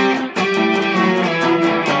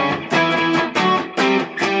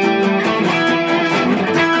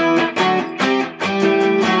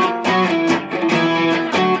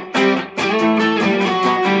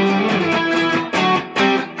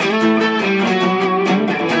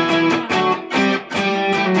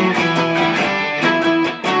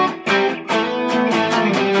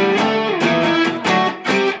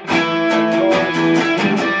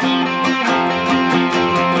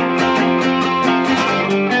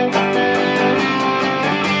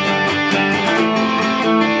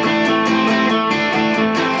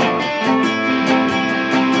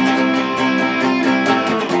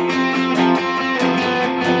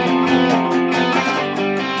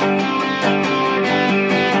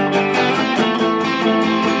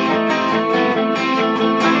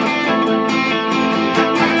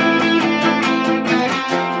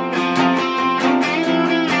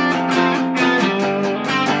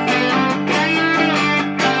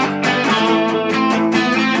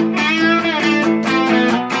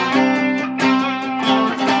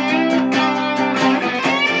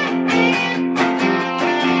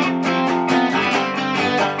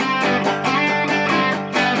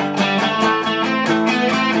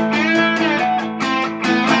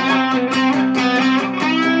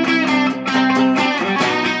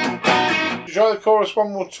 chorus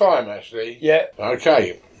one more time, actually? Yeah.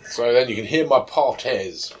 Okay, so then you can hear my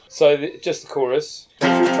parterres. So just the chorus.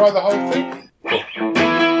 Should we try the whole thing?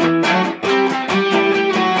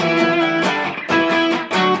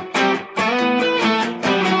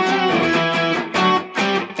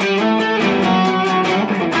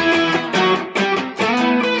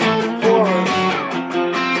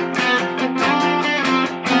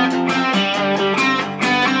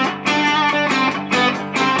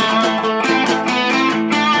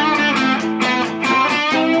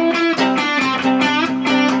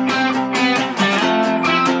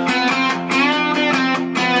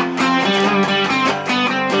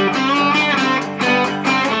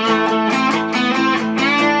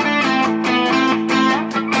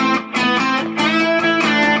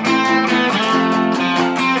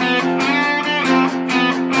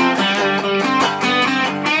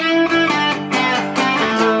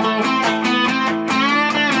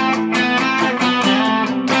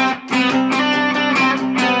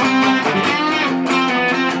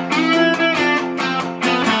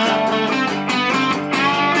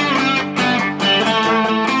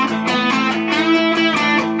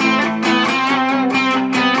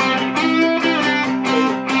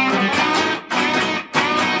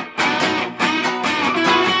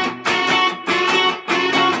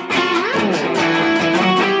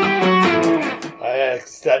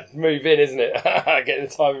 That move in, isn't it? Getting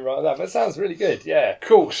the timing right on that. But it sounds really good, yeah.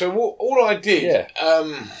 Cool. So all I did,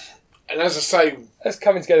 and as I say, that's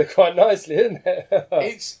coming together quite nicely, isn't it?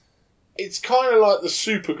 it's kind of like the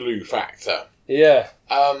super glue factor. Yeah.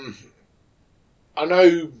 I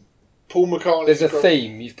know Paul McCartney. There's a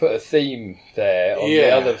theme. You've put a theme there on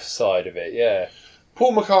the other side of it, yeah.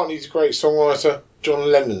 Paul McCartney's a great songwriter.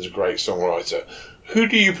 John Lennon's a great songwriter. Who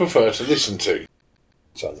do you prefer to listen to?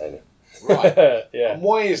 John Lennon. Right. Yeah. And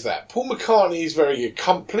why is that? Paul McCartney is very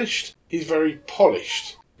accomplished. He's very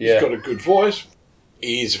polished. Yeah. He's got a good voice.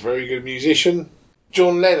 He's a very good musician.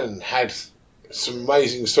 John Lennon had some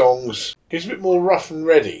amazing songs. He's a bit more rough and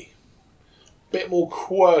ready. A bit more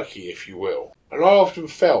quirky, if you will. And I often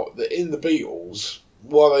felt that in the Beatles,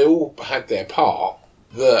 while they all had their part,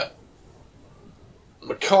 that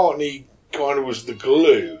McCartney kind of was the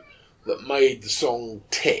glue that made the song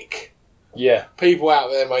tick. Yeah. People out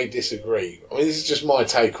there may disagree. I mean, this is just my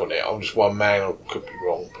take on it. I'm just one man. I could be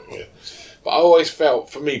wrong. But I always felt,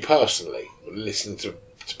 for me personally, listening to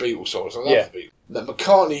Beatles songs, I love the Beatles, that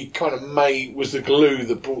McCartney kind of was the glue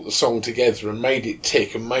that brought the song together and made it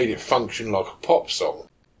tick and made it function like a pop song.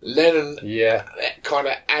 Lennon kind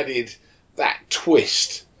of added that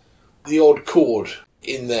twist, the odd chord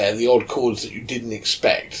in there, the odd chords that you didn't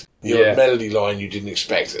expect. The odd melody line you didn't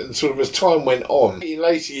expect. And sort of as time went on, in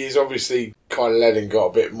later years, obviously, kind of Lennon got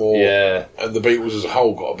a bit more, and the Beatles as a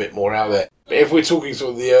whole got a bit more out there. But if we're talking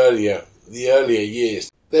sort of the earlier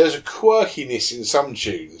years, there's a quirkiness in some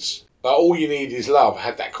tunes. Like All You Need Is Love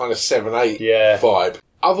had that kind of 7/8 vibe.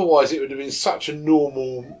 Otherwise, it would have been such a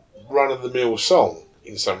normal, run-of-the-mill song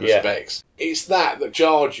in some respects. It's that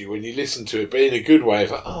jarred you when you listen to it, but in a good way.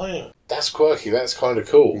 It's like, oh yeah, that's quirky, that's kind of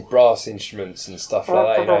cool. Brass instruments and stuff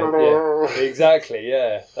like that, you know? Yeah. Exactly,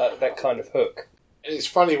 yeah. That kind of hook. And it's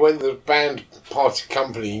funny when the band parted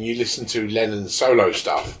company and you listen to Lennon's solo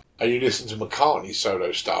stuff and you listen to McCartney's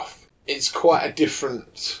solo stuff, it's quite a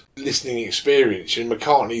different listening experience. And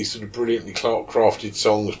McCartney's sort of brilliantly crafted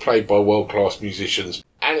songs played by world-class musicians,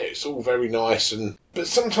 and it's all very nice, but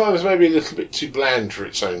sometimes maybe a little bit too bland for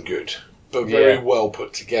its own good, but very well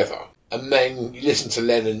put together. And then you listen to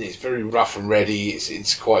Lennon, it's very rough and ready,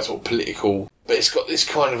 it's quite sort of political, but it's got this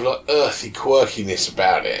kind of like earthy quirkiness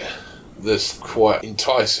about it that's quite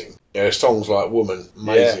enticing. You know, songs like Woman,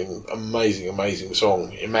 amazing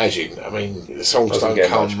song. Imagine, I mean, the songs don't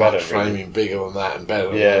come much flaming bigger than that and better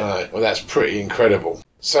than that. Well, that's pretty incredible.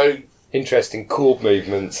 So interesting chord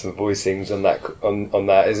movements and voicings on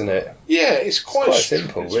that, isn't it? Yeah, it's quite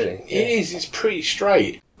simple, really. It is. It's pretty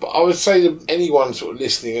straight. But I would say to anyone sort of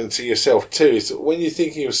listening, and to yourself too, is that when you're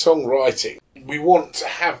thinking of songwriting, we want to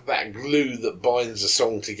have that glue that binds a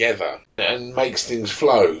song together and makes things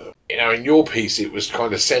flow. You know, in your piece, it was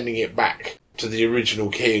kind of sending it back to the original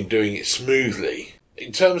key and doing it smoothly.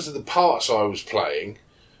 In terms of the parts I was playing,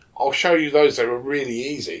 I'll show you those. They were really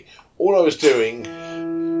easy. All I was doing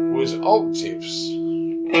was octaves.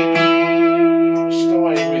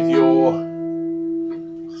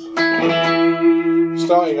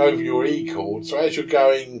 Starting over your E chord. So as you're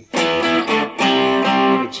going,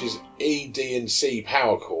 which is E, D and C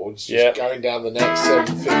power chords, just going down the next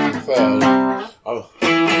 7th, 5th and 3rd,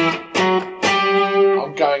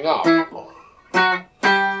 I'm going up.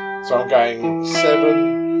 So I'm going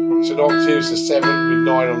 7, So the octaves are 7 with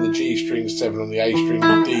 9 on the G string, 7 on the A string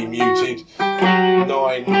with D muted, 9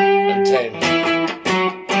 and 10.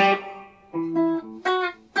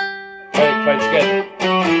 Play together.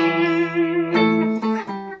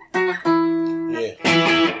 Yeah.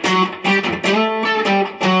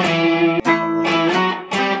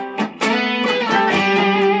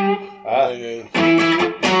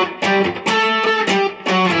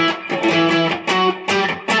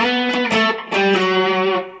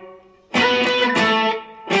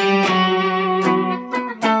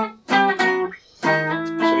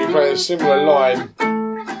 A similar line.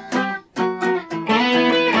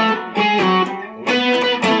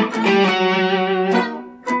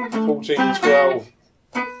 14, 12,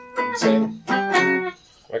 and 10.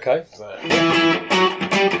 Okay.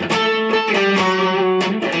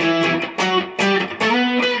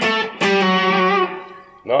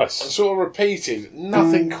 Nice. And sort of repeated.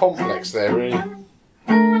 Nothing complex there, really.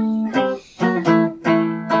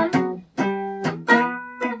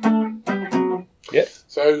 Yep.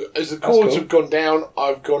 So as the chords have gone down,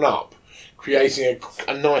 I've gone up, creating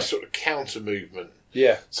a nice sort of counter movement.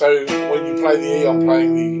 Yeah. So when you play the E, I'm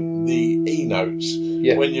playing the E notes.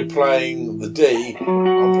 Yeah. When you're playing the D,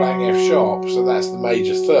 I'm playing F sharp, so that's the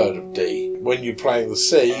major third of D. When you're playing the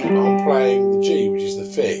C, I'm playing the G, which is the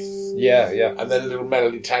fifth. Yeah, yeah. And then a little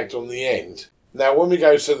melody tagged on the end. Now when we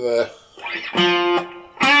go to the...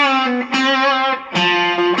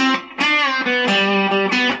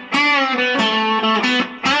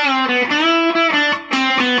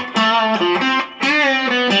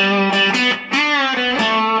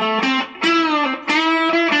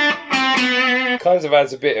 Kind of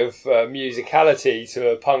adds a bit of musicality to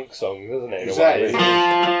a punk song, doesn't it? Exactly.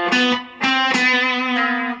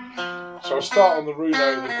 So I'll start on the root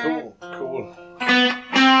note of the chord.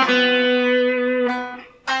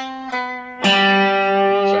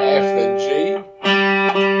 So F, then G.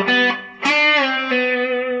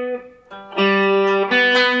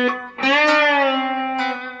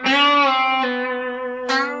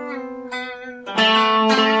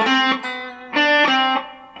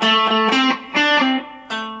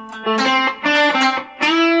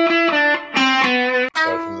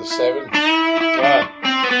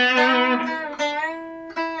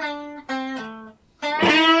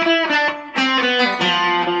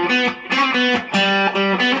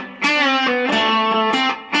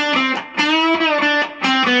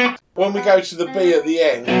 When we go to the B at the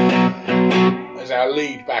end, as our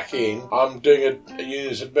lead back in, I'm doing a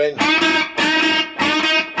unison bend,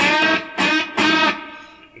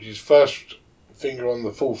 which is first finger on the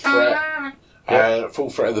 4th fret, and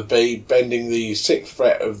 4th fret of the B, bending the 6th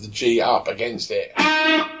fret of the G up against it.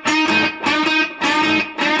 Then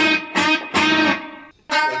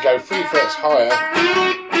go 3 frets higher.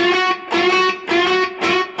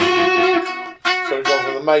 So we've gone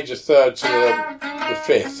from the major third to the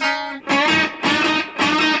 5th.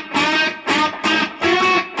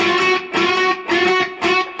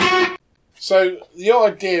 So the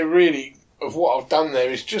idea really of what I've done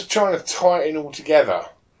there is just trying to tie it in all together.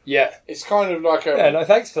 Yeah. It's kind of like a... Yeah, no,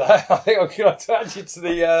 thanks for that. I think I'm going to add you to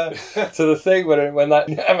the thing when that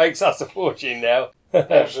makes us a fortune now.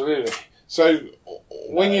 Absolutely. So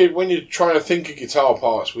when you're trying to think of guitar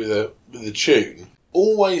parts with a tune,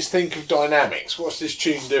 always think of dynamics. What's this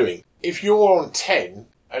tune doing? If you're on 10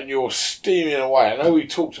 and you're steaming away, I know we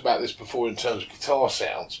talked about this before in terms of guitar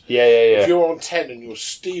sounds. Yeah. If you're on 10 and you're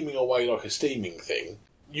steaming away like a steaming thing,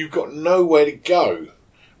 you've got nowhere to go,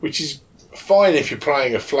 which is fine if you're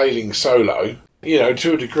playing a flailing solo. You know,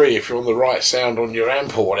 to a degree, if you're on the right sound on your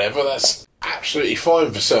amp or whatever, that's absolutely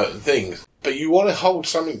fine for certain things. But you want to hold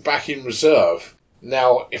something back in reserve.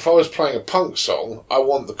 Now, if I was playing a punk song, I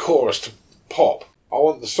want the chorus to pop. I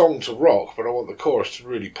want the song to rock, but I want the chorus to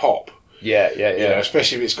really pop. Yeah. You know,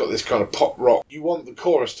 especially if it's got this kind of pop rock. You want the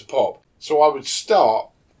chorus to pop. So I would start,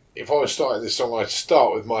 if I was starting this song, I'd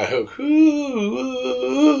start with my hook,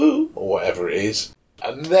 or whatever it is.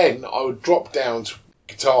 And then I would drop down to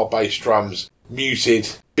guitar, bass, drums, muted,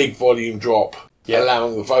 big volume drop,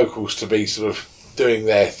 allowing the vocals to be sort of doing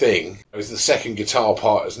their thing. As the second guitar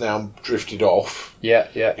part has now drifted off. Yeah.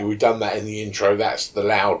 We've done that in the intro, that's the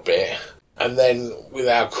loud bit. And then with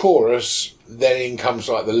our chorus, then in comes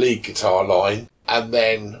like the lead guitar line, and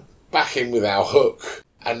then back in with our hook,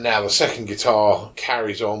 and now the second guitar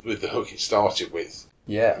carries on with the hook it started with.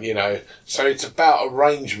 Yeah. You know, so it's about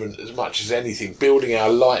arrangement as much as anything, building our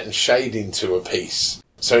light and shade into a piece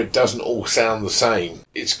so it doesn't all sound the same.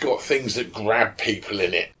 It's got things that grab people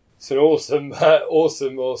in it. It's an awesome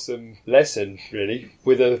lesson, really,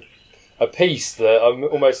 with a a piece that I'm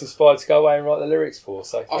almost inspired to go away and write the lyrics for.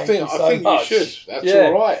 So I think much. you should. That's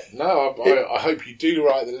all right. No, I hope you do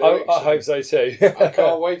write the lyrics. I hope so too. I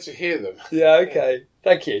can't wait to hear them. Yeah, okay.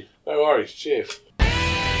 Thank you. No worries. Cheers.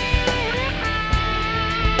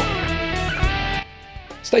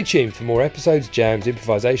 Stay tuned for more episodes, jams,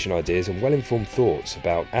 improvisation ideas and well-informed thoughts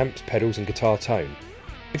about amps, pedals and guitar tone.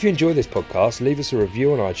 If you enjoy this podcast, leave us a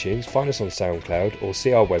review on iTunes, find us on SoundCloud or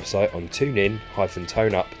see our website on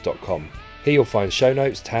tunein-toneup.com. Here you'll find show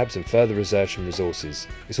notes, tabs and further research and resources.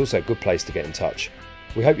 It's also a good place to get in touch.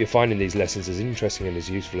 We hope you're finding these lessons as interesting and as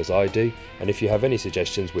useful as I do, and if you have any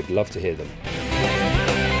suggestions, we'd love to hear them.